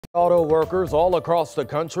Auto workers all across the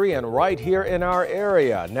country and right here in our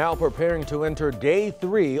area now preparing to enter day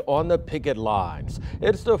 3 on the picket lines.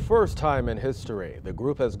 It's the first time in history the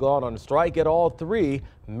group has gone on strike at all 3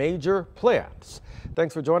 major plants.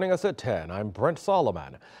 Thanks for joining us at 10. I'm Brent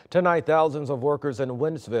Solomon. Tonight, thousands of workers in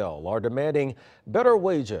Wentzville are demanding better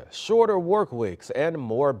wages, shorter work weeks, and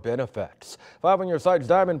more benefits. 5 on your side's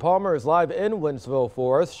Diamond Palmer is live in Wentzville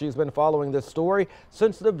for us. She's been following this story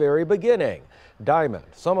since the very beginning. Diamond,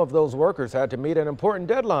 some of those workers had to meet an important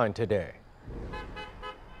deadline today.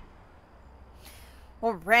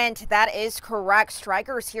 Well, Brent, that is correct.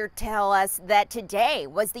 Strikers here tell us that today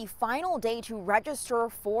was the final day to register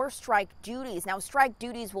for strike duties. Now, strike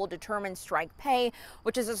duties will determine strike pay,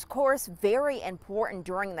 which is, of course, very important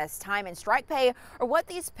during this time. And strike pay are what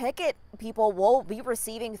these picket people will be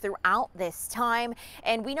receiving throughout this time.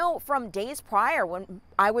 And we know from days prior when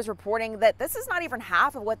I was reporting that this is not even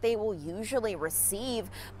half of what they will usually receive.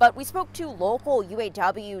 But we spoke to local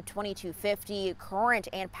UAW 2250 current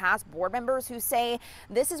and past board members who say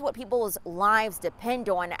this is what people's lives depend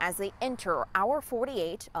on as they enter hour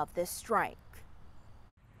 48 of this strike.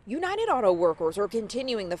 United Auto Workers are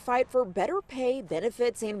continuing the fight for better pay,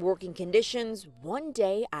 benefits, and working conditions one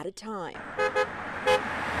day at a time.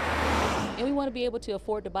 And we want to be able to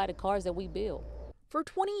afford to buy the cars that we build. For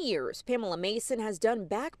 20 years, Pamela Mason has done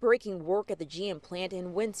back-breaking work at the GM plant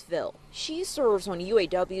in Wentzville. She serves on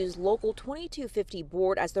UAW's local 2250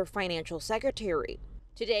 board as their financial secretary.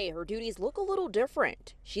 Today, her duties look a little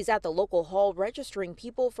different. She's at the local hall registering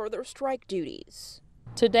people for their strike duties.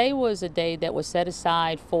 Today was a day that was set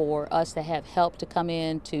aside for us to have help to come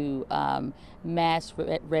in to mass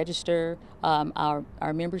register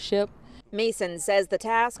our membership. Mason says the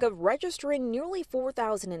task of registering nearly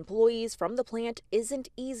 4,000 employees from the plant isn't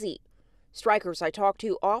easy. Strikers I talked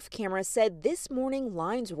to off camera said this morning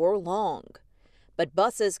lines were long, but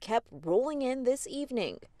buses kept rolling in this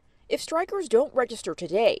evening. If strikers don't register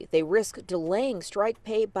today, they risk delaying strike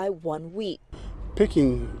pay by 1 week.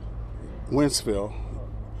 Picking Wentzville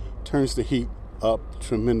turns the heat up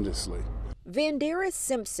tremendously. Vandaris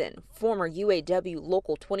Simpson, former UAW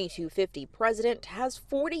Local 2250 president, has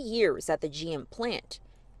 40 years at the GM plant.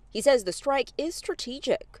 He says the strike is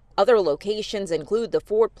strategic. Other locations include the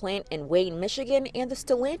Ford plant in Wayne, Michigan, and the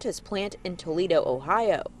Stellantis plant in Toledo,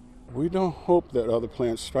 Ohio. We don't hope that other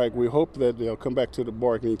plants strike. We hope that they'll come back to the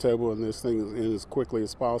bargaining table and this thing is as quickly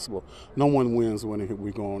as possible. No one wins when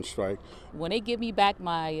we go on strike. When they give me back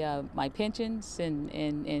my my pensions and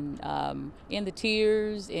in the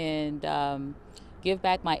tiers and give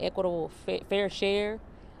back my equitable fair share,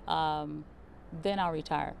 then I'll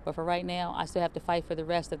retire. But for right now, I still have to fight for the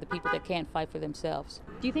rest of the people that can't fight for themselves.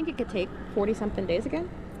 Do you think it could take 40-something days again?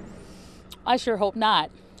 I sure hope not.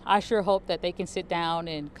 I sure hope that they can sit down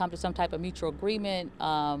and come to some type of mutual agreement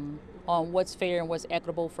on what's fair and what's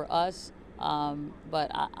equitable for us. But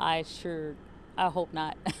I hope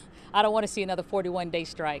not. I don't want to see another 41-day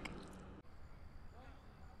strike.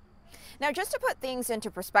 Now, just to put things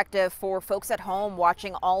into perspective for folks at home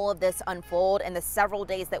watching all of this unfold in the several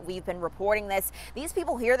days that we've been reporting this, these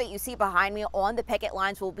people here that you see behind me on the picket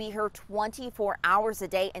lines will be here 24 hours a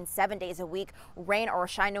day and 7 days a week, rain or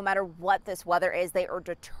shine, no matter what this weather is. They are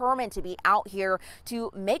determined to be out here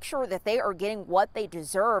to make sure that they are getting what they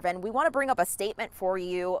deserve. And we want to bring up a statement for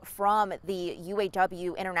you from the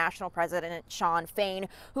UAW International President, Shawn Fain,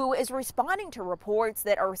 who is responding to reports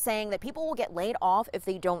that are saying that people will get laid off if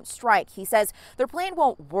they don't strike. He says their plan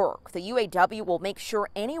won't work. The UAW will make sure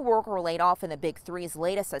any worker laid off in the Big Three's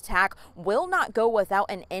latest attack will not go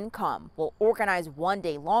without an income. Will organize 1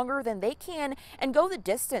 day longer than they can and go the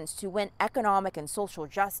distance to win economic and social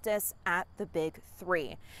justice at the Big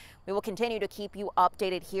Three. We will continue to keep you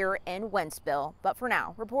updated here in Wentzville, but for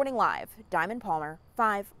now, reporting live, Diamond Palmer,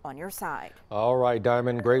 5 on your side. All right,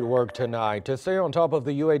 Diamond, great work tonight. To stay on top of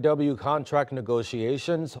the UAW contract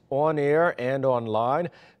negotiations on air and online,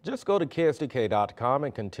 just go to KSDK.com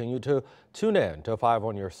and continue to tune in to 5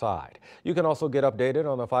 on your side. You can also get updated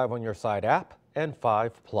on the 5 on your side app and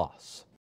 5 Plus.